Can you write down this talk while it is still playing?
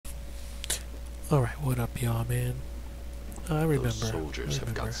Alright, what up, y'all, man? I remember. Those soldiers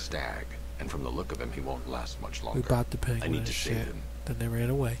have got Stag, and from the look of him, he won't last much longer. We bought the I penguin need and to shit. save him. Then they ran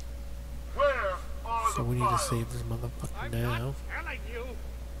away. Where are So the we need to files? save this motherfucker I'm now. not telling you.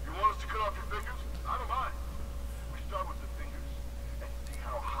 You want us to cut off your fingers? I don't mind. We start with the fingers and see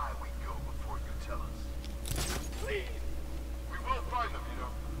how high we go before you tell us. Please. We will find them, you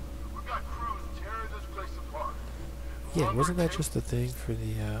know. We've got crews tearing this place apart. Yeah, wasn't that just the thing for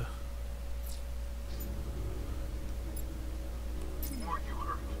the, Or you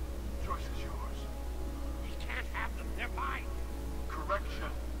hurt. Choice is yours. We can't have them. They're mine. Correction.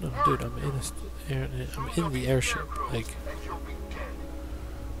 No, dude, I'm in the airship. Like, And you'll be dead.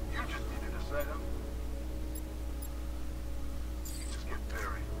 You just needed to set him. You just get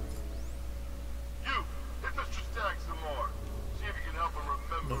buried. You, hit Mr. Stagg some more. See if you can help him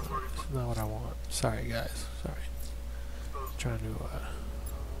remember no, where he it's not what I want. Sorry, guys. Sorry. put those. Trying to,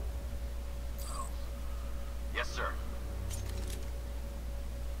 Yes, sir.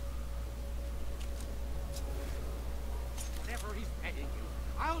 Whatever he's paying you,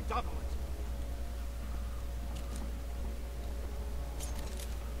 I'll double it.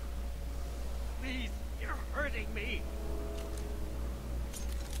 Please, you're hurting me.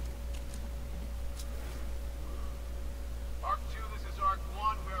 Arc 2, this is Arc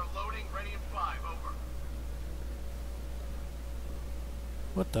 1. We are loading, ready in 5. Over.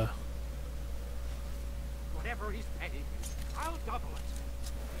 what the? Whatever he's paying you, I'll double it.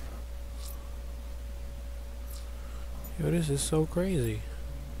 Yo, this is so crazy.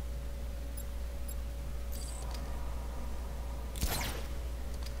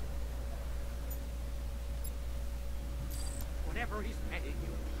 Whatever he's paying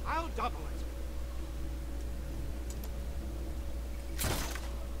you, I'll double it.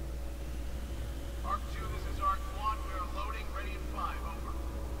 Arc 2, this is Arc 1. We are loading, ready in 5.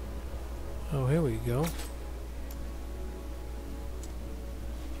 Over. Oh, here we go.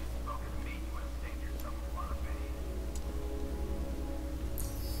 Spoken to me, you would have saved yourself a lot of pain.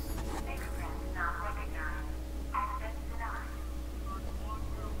 Fingerprints not recognized. Access denied. Arc 1,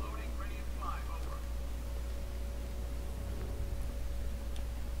 we are loading, ready in 5. Over.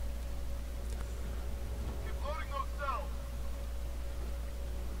 Keep loading those cells.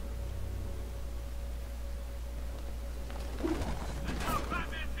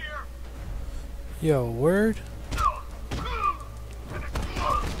 Batman's here. Yo, word? Keep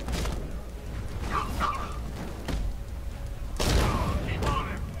on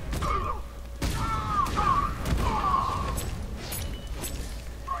him.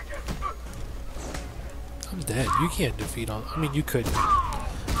 Strike it. I'm dead. You can't defeat all. I mean, you could,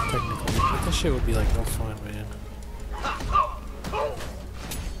 technically. But that shit would be like no fun, man.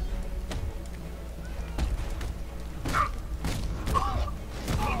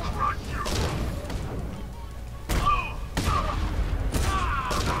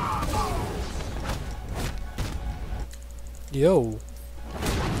 Yo. Man,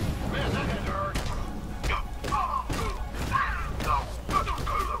 that had to hurt.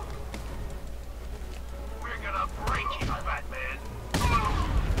 We're gonna break you, Batman.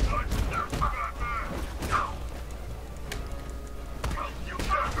 You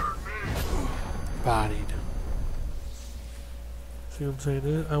can't hurt me. Bodied. See what I'm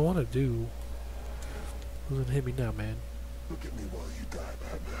saying? I want to do. Doesn't hit me now, man. Look at me while you die,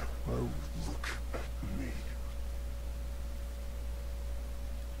 Batman. Whoa. Look at me.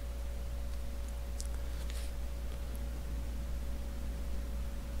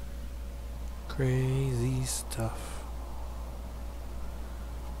 Crazy stuff.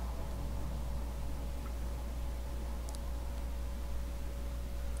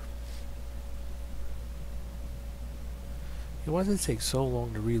 Why does it take so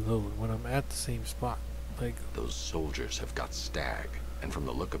long to reload when I'm at the same spot? Like, Those soldiers have got Stag, and from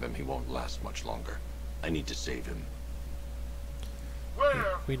the look of him, he won't last much longer. I need to save him.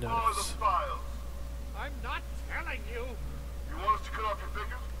 Where we are the noticed. files? I'm not telling you. You want us to cut off your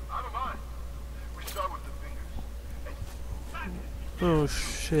fingers? I don't mind. We start with the fingers. oh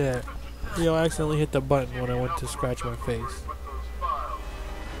shit. Yo, I accidentally hit the button when I went to scratch my face. Put those files.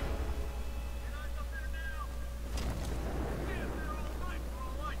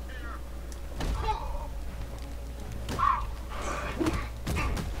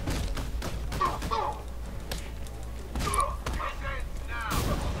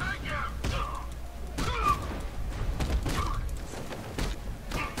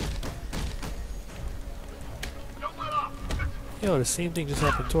 Yo, the same thing just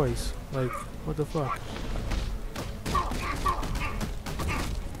happened twice. Like, what the fuck?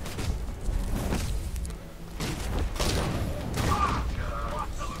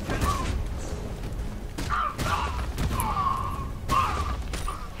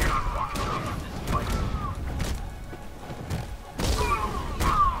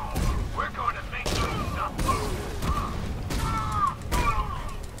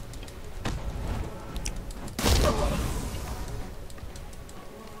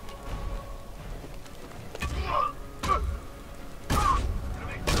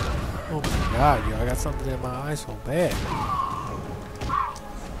 god, yo, I got something in my eye so bad.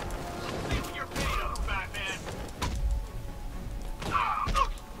 You're paid up, Batman.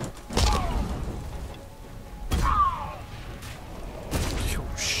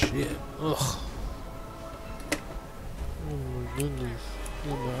 Oh shit. Ugh. Oh my goodness.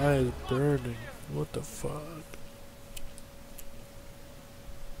 Oh, my eye is burning. What the fuck?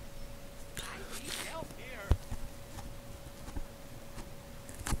 I need help here.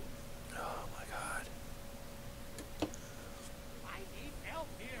 Oh my god. I need help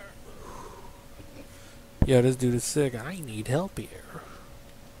here. Yo, this dude is sick. I need help here.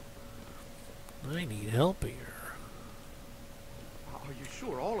 I need help here. Are you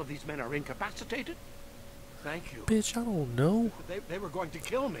sure all of these men are incapacitated? Thank you. Bitch, I don't know. They were going to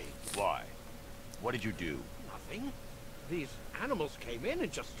kill me. Why? What did you do? Nothing. These animals came in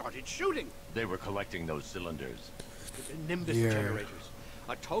and just started shooting. They were collecting those cylinders. Nimbus Yeah. generators.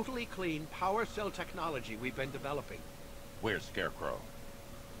 A totally clean power cell technology we've been developing. Where's Scarecrow?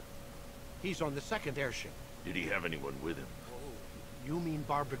 He's on the second airship. Did he have anyone with him? You mean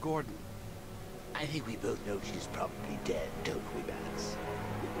Barbara Gordon? I think we both know she's probably dead, don't we, Max?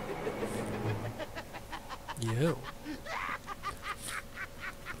 Yo.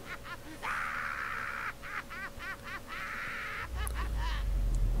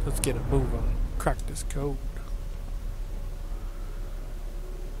 Let's get a move on. Crack this code.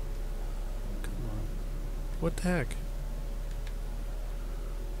 Come on. What the heck?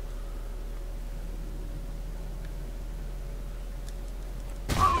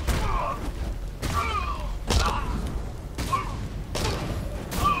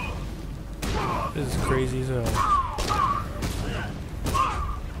 This is crazy as hell.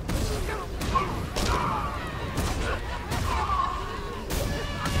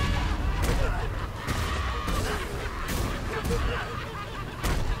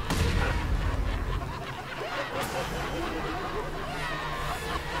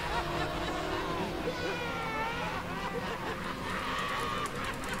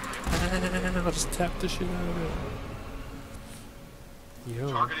 I'll just tap the shit out of it.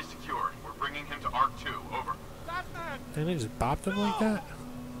 Yo. Target is secured. We're bringing him to Ark 2. Over. Batman! And they just bopped him like that?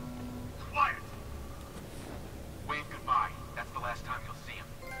 Quiet. Wave goodbye. That's the last time you'll see him.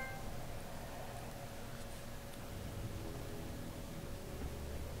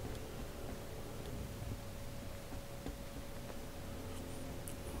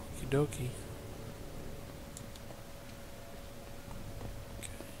 Okie dokie.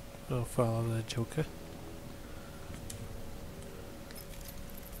 I'll follow the Joker.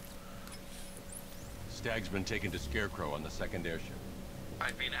 Stag's been taken to Scarecrow on the second airship.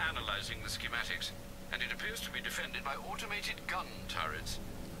 I've been analyzing the schematics, and it appears to be defended by automated gun turrets.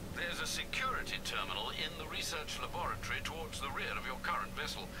 There's a security terminal in the research laboratory towards the rear of your current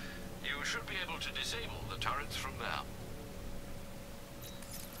vessel. You should be able to disable the turrets from there.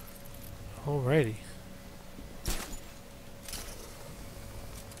 Alrighty.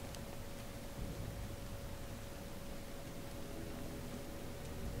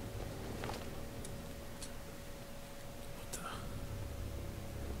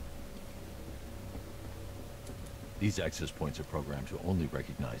 These access points are programmed to only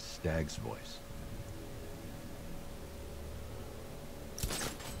recognize Stag's voice.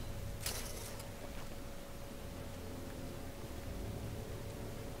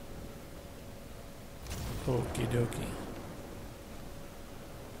 Okie dokie.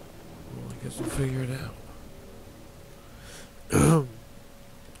 Well, I guess we'll figure it out. Damn,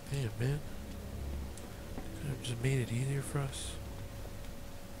 man. Could have just made it easier for us.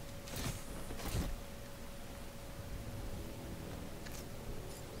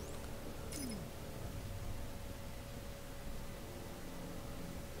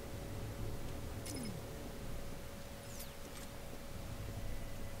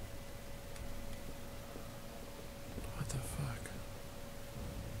 What the fuck?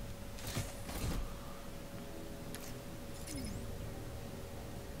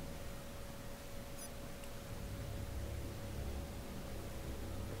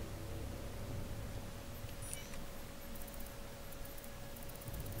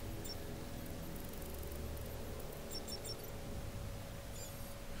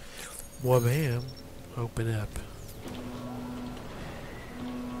 Wabam. Open up.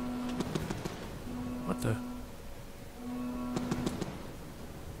 What the?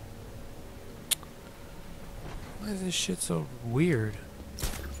 Why is this shit so weird?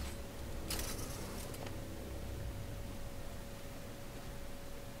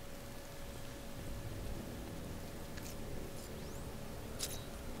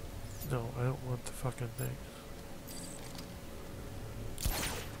 No, I don't want the fucking thing.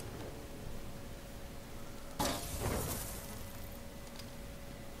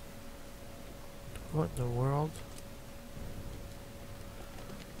 What in the world?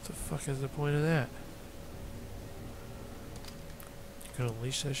 What the fuck is the point of that? You gonna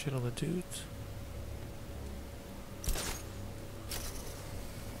unleash that shit on the dudes?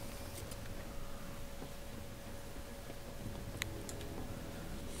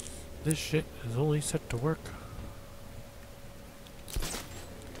 This shit is only set to work.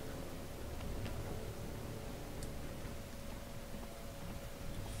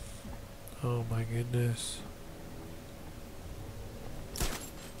 Oh my goodness.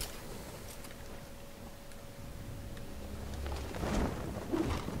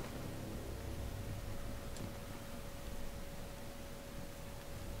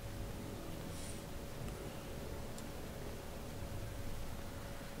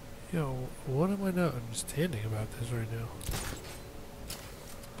 Yo, what am I not understanding about this right now?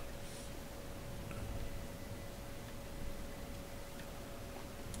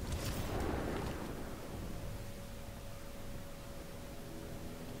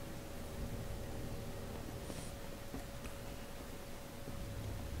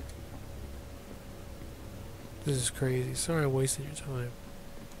 This is crazy. Sorry I wasted your time.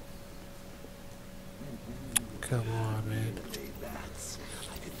 Come on, man.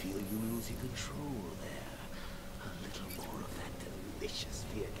 I could feel you losing control there. A little more of that delicious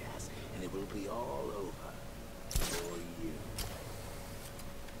fear gas, and it will be all over. For you.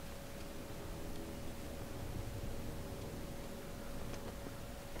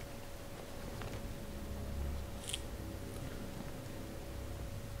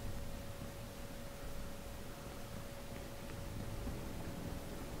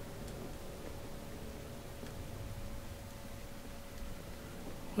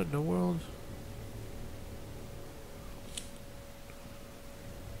 What in the world?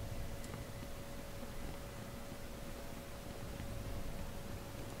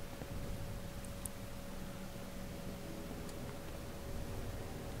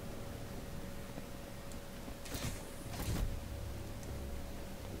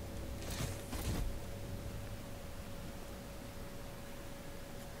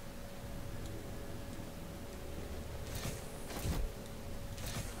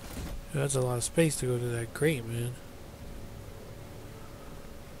 That's a lot of space to go to that crate, man.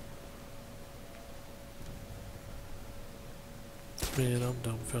 Man, I'm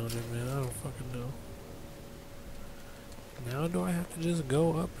dumbfounded, man. I don't fucking know. Now do I have to just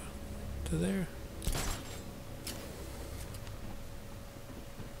go up to there?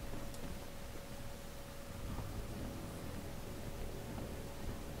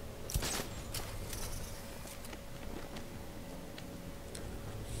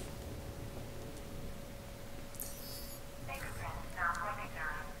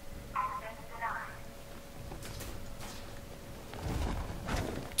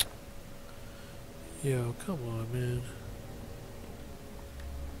 Yo, come on, man.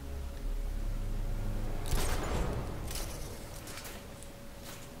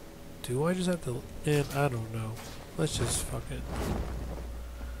 Do I just have to... Man, I don't know. Let's just fucking...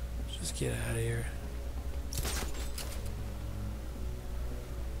 Just get out of here.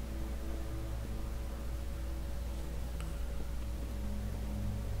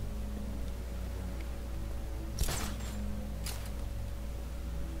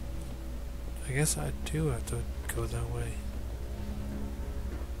 I guess I do have to go that way.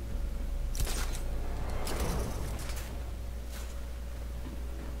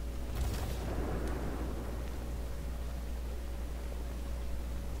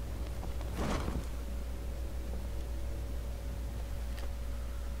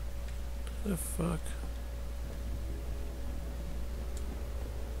 The fuck?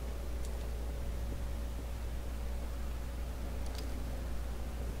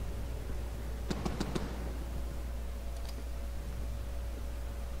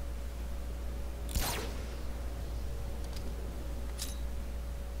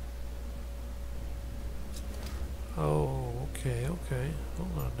 Oh, okay, okay. Hold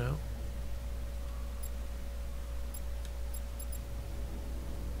on now.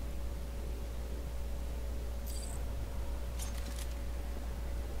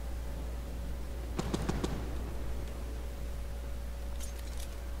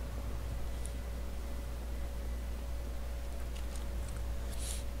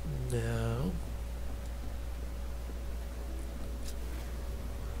 Now.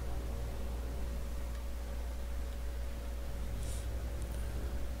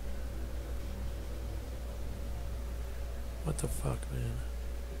 What the fuck, man?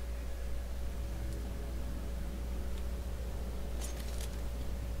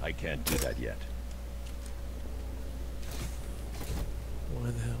 I can't do that yet.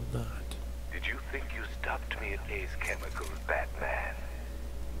 Why the hell not? Did you think you stopped me at Ace Chemicals, Batman?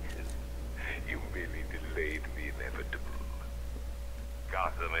 You merely delayed the inevitable.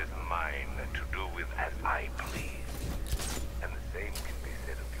 Gotham is mine to do with as I please. And the same can be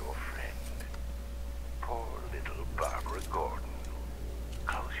said of your friend. Poor little Barbara Gordon.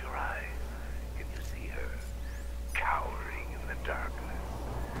 Close your eyes. Can you see her? Cowering in the darkness,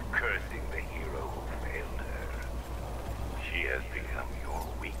 cursing the hero who failed her. She has become your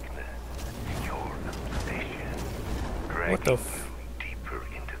weakness, your obsession, dragging you deeper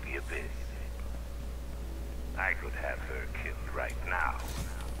into the abyss. I could have her killed right now.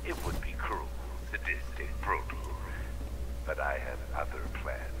 It would be cruel, sadistic, brutal. But I have other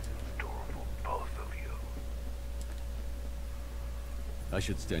plans in store for both of you. I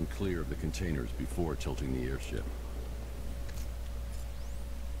should stand clear of the containers before tilting the airship.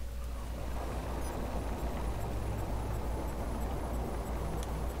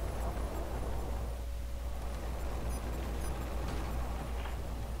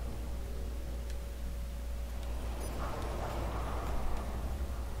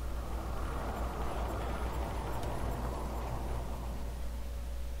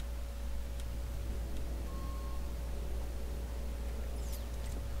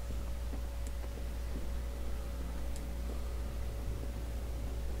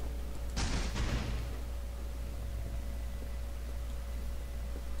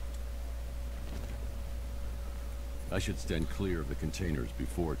 I should stand clear of the containers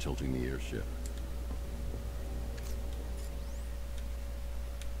before tilting the airship.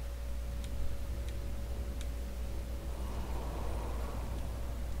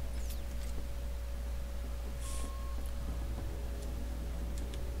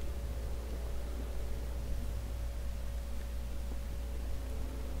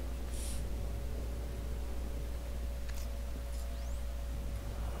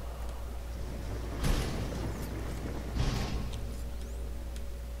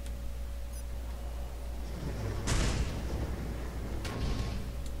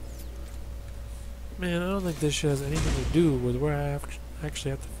 Man, I don't think this shit has anything to do with where I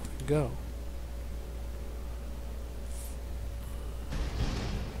actually have to fucking go.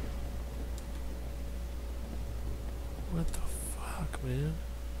 What the fuck, man?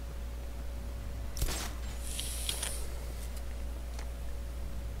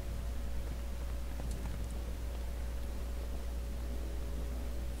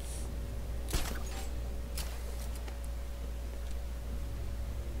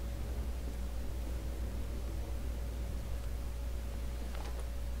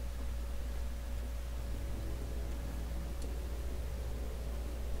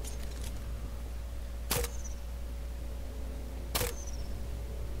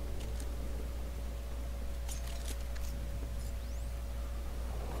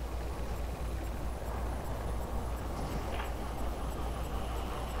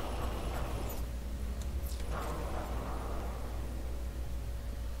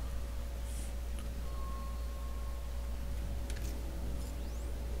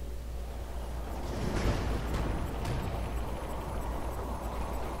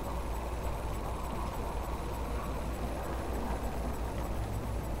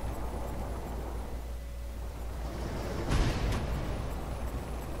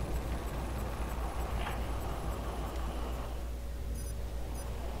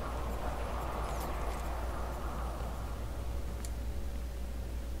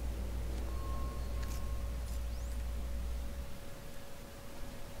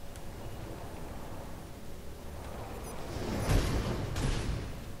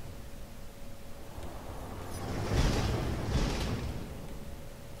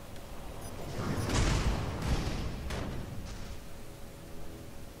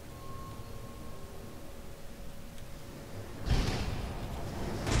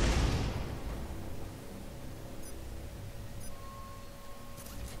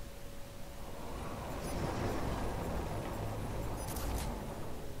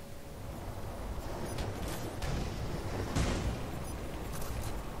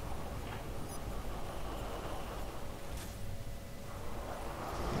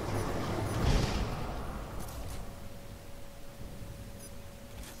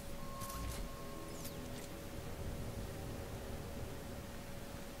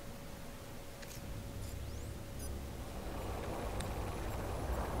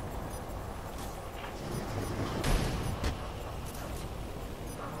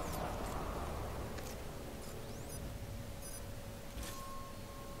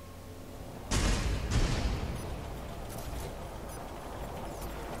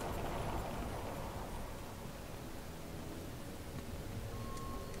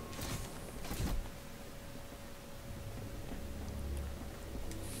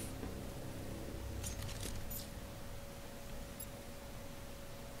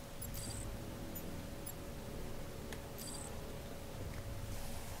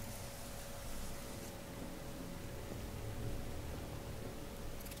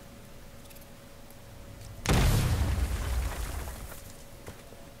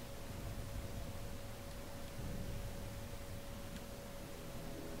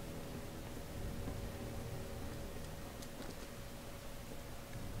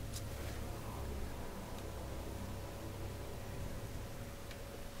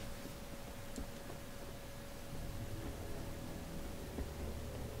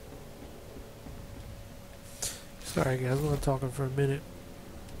 Sorry guys, I'm not talking for a minute.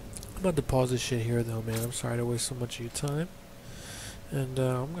 I'm about to pause this shit here though, man. I'm sorry to waste so much of your time. And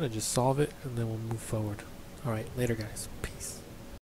I'm gonna just solve it and then we'll move forward. Alright, later guys. Peace.